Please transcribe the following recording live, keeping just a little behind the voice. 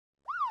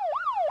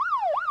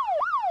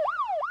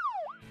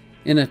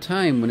In a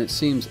time when it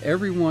seems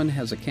everyone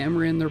has a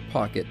camera in their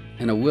pocket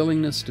and a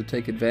willingness to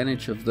take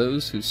advantage of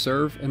those who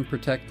serve and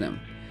protect them,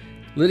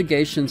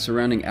 litigation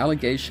surrounding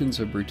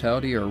allegations of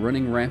brutality are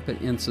running rampant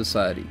in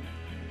society.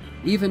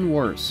 Even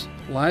worse,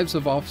 lives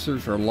of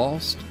officers are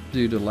lost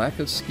due to lack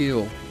of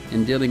skill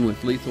in dealing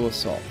with lethal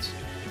assaults.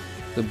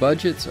 The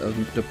budgets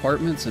of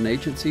departments and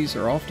agencies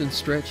are often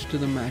stretched to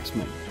the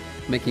maximum,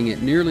 making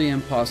it nearly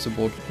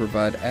impossible to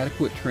provide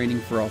adequate training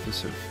for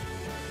officers.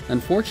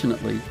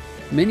 Unfortunately,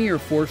 many are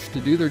forced to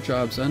do their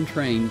jobs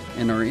untrained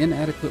and are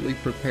inadequately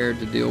prepared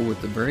to deal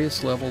with the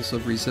various levels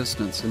of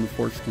resistance in the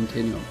force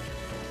continuum,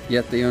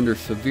 yet they are under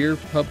severe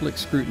public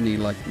scrutiny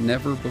like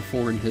never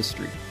before in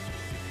history.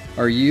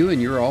 Are you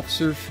and your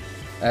officers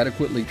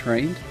adequately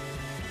trained?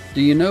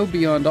 Do you know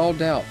beyond all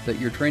doubt that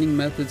your training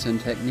methods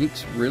and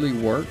techniques really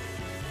work?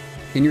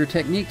 Can your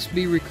techniques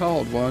be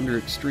recalled while under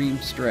extreme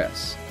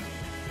stress?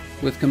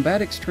 With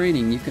CombatiX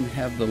training, you can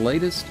have the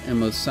latest and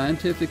most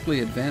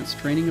scientifically advanced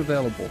training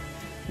available,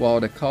 while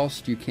at a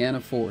cost you can't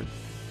afford.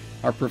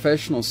 Our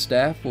professional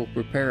staff will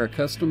prepare a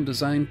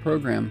custom-designed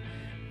program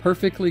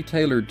perfectly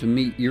tailored to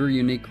meet your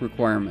unique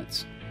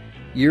requirements.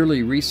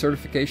 Yearly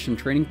recertification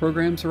training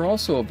programs are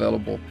also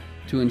available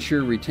to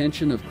ensure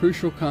retention of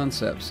crucial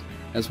concepts,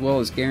 as well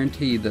as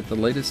guarantee that the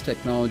latest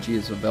technology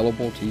is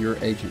available to your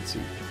agency.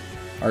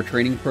 Our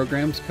training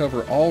programs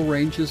cover all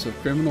ranges of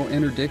criminal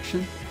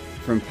interdiction,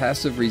 from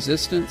passive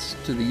resistance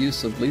to the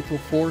use of lethal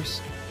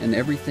force and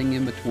everything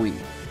in between.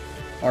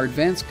 Our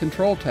advanced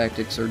control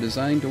tactics are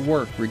designed to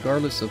work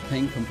regardless of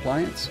pain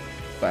compliance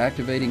by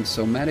activating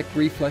somatic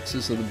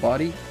reflexes of the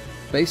body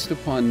based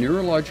upon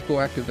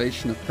neurological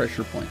activation of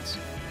pressure points.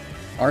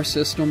 Our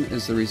system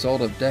is the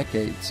result of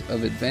decades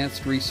of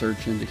advanced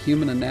research into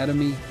human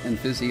anatomy and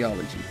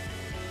physiology.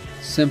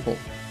 Simple,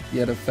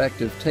 yet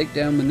effective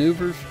takedown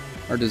maneuvers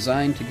are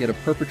designed to get a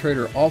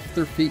perpetrator off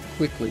their feet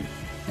quickly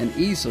and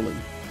easily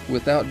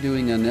without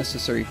doing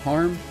unnecessary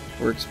harm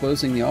or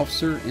exposing the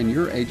officer and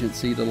your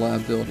agency to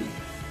liability.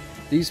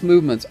 These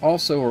movements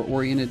also are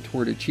oriented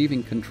toward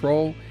achieving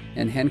control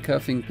and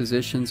handcuffing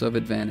positions of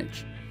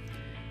advantage.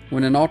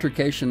 When an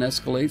altercation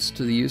escalates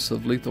to the use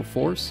of lethal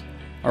force,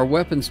 our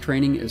weapons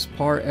training is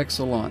par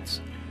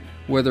excellence.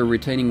 Whether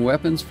retaining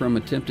weapons from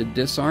attempted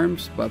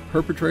disarms by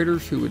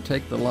perpetrators who would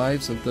take the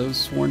lives of those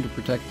sworn to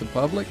protect the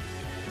public,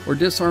 or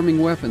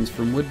disarming weapons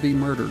from would-be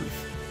murderers,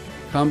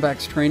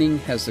 CombatiX training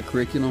has the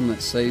curriculum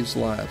that saves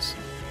lives.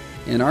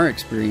 In our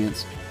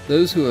experience,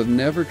 those who have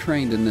never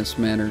trained in this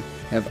manner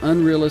have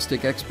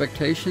unrealistic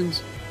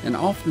expectations and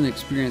often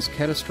experience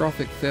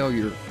catastrophic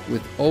failure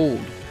with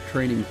old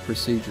training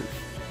procedures.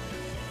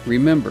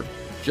 Remember,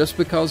 just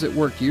because it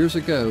worked years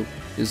ago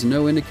is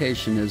no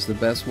indication it is the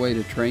best way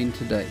to train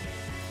today.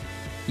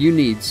 You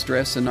need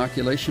stress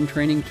inoculation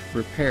training to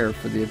prepare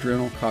for the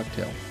adrenal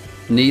cocktail.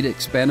 Need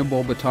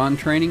expandable baton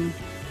training?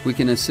 We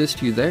can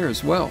assist you there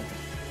as well.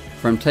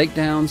 From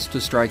takedowns to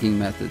striking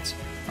methods,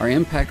 our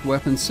impact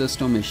weapons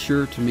system is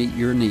sure to meet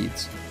your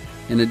needs.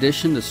 In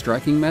addition to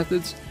striking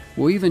methods,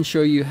 we'll even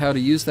show you how to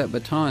use that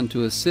baton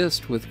to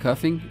assist with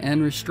cuffing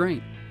and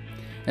restraint.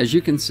 As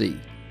you can see,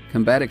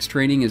 CombatiX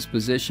training is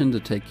positioned to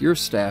take your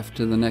staff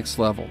to the next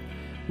level,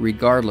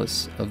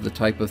 regardless of the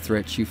type of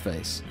threats you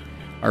face.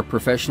 Our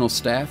professional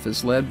staff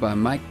is led by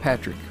Mike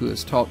Patrick, who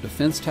has taught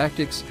defense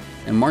tactics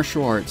and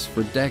martial arts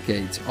for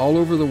decades all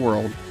over the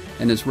world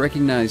and is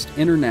recognized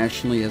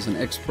internationally as an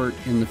expert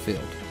in the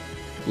field.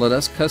 Let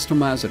us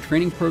customize a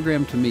training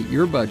program to meet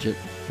your budget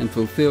and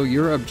fulfill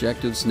your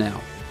objectives now,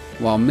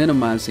 while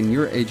minimizing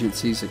your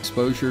agency's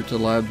exposure to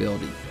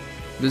liability.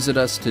 Visit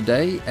us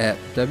today at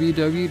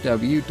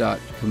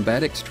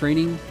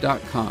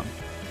www.combatixtraining.com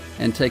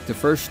and take the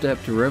first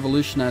step to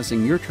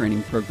revolutionizing your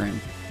training program.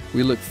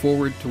 We look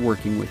forward to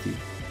working with you.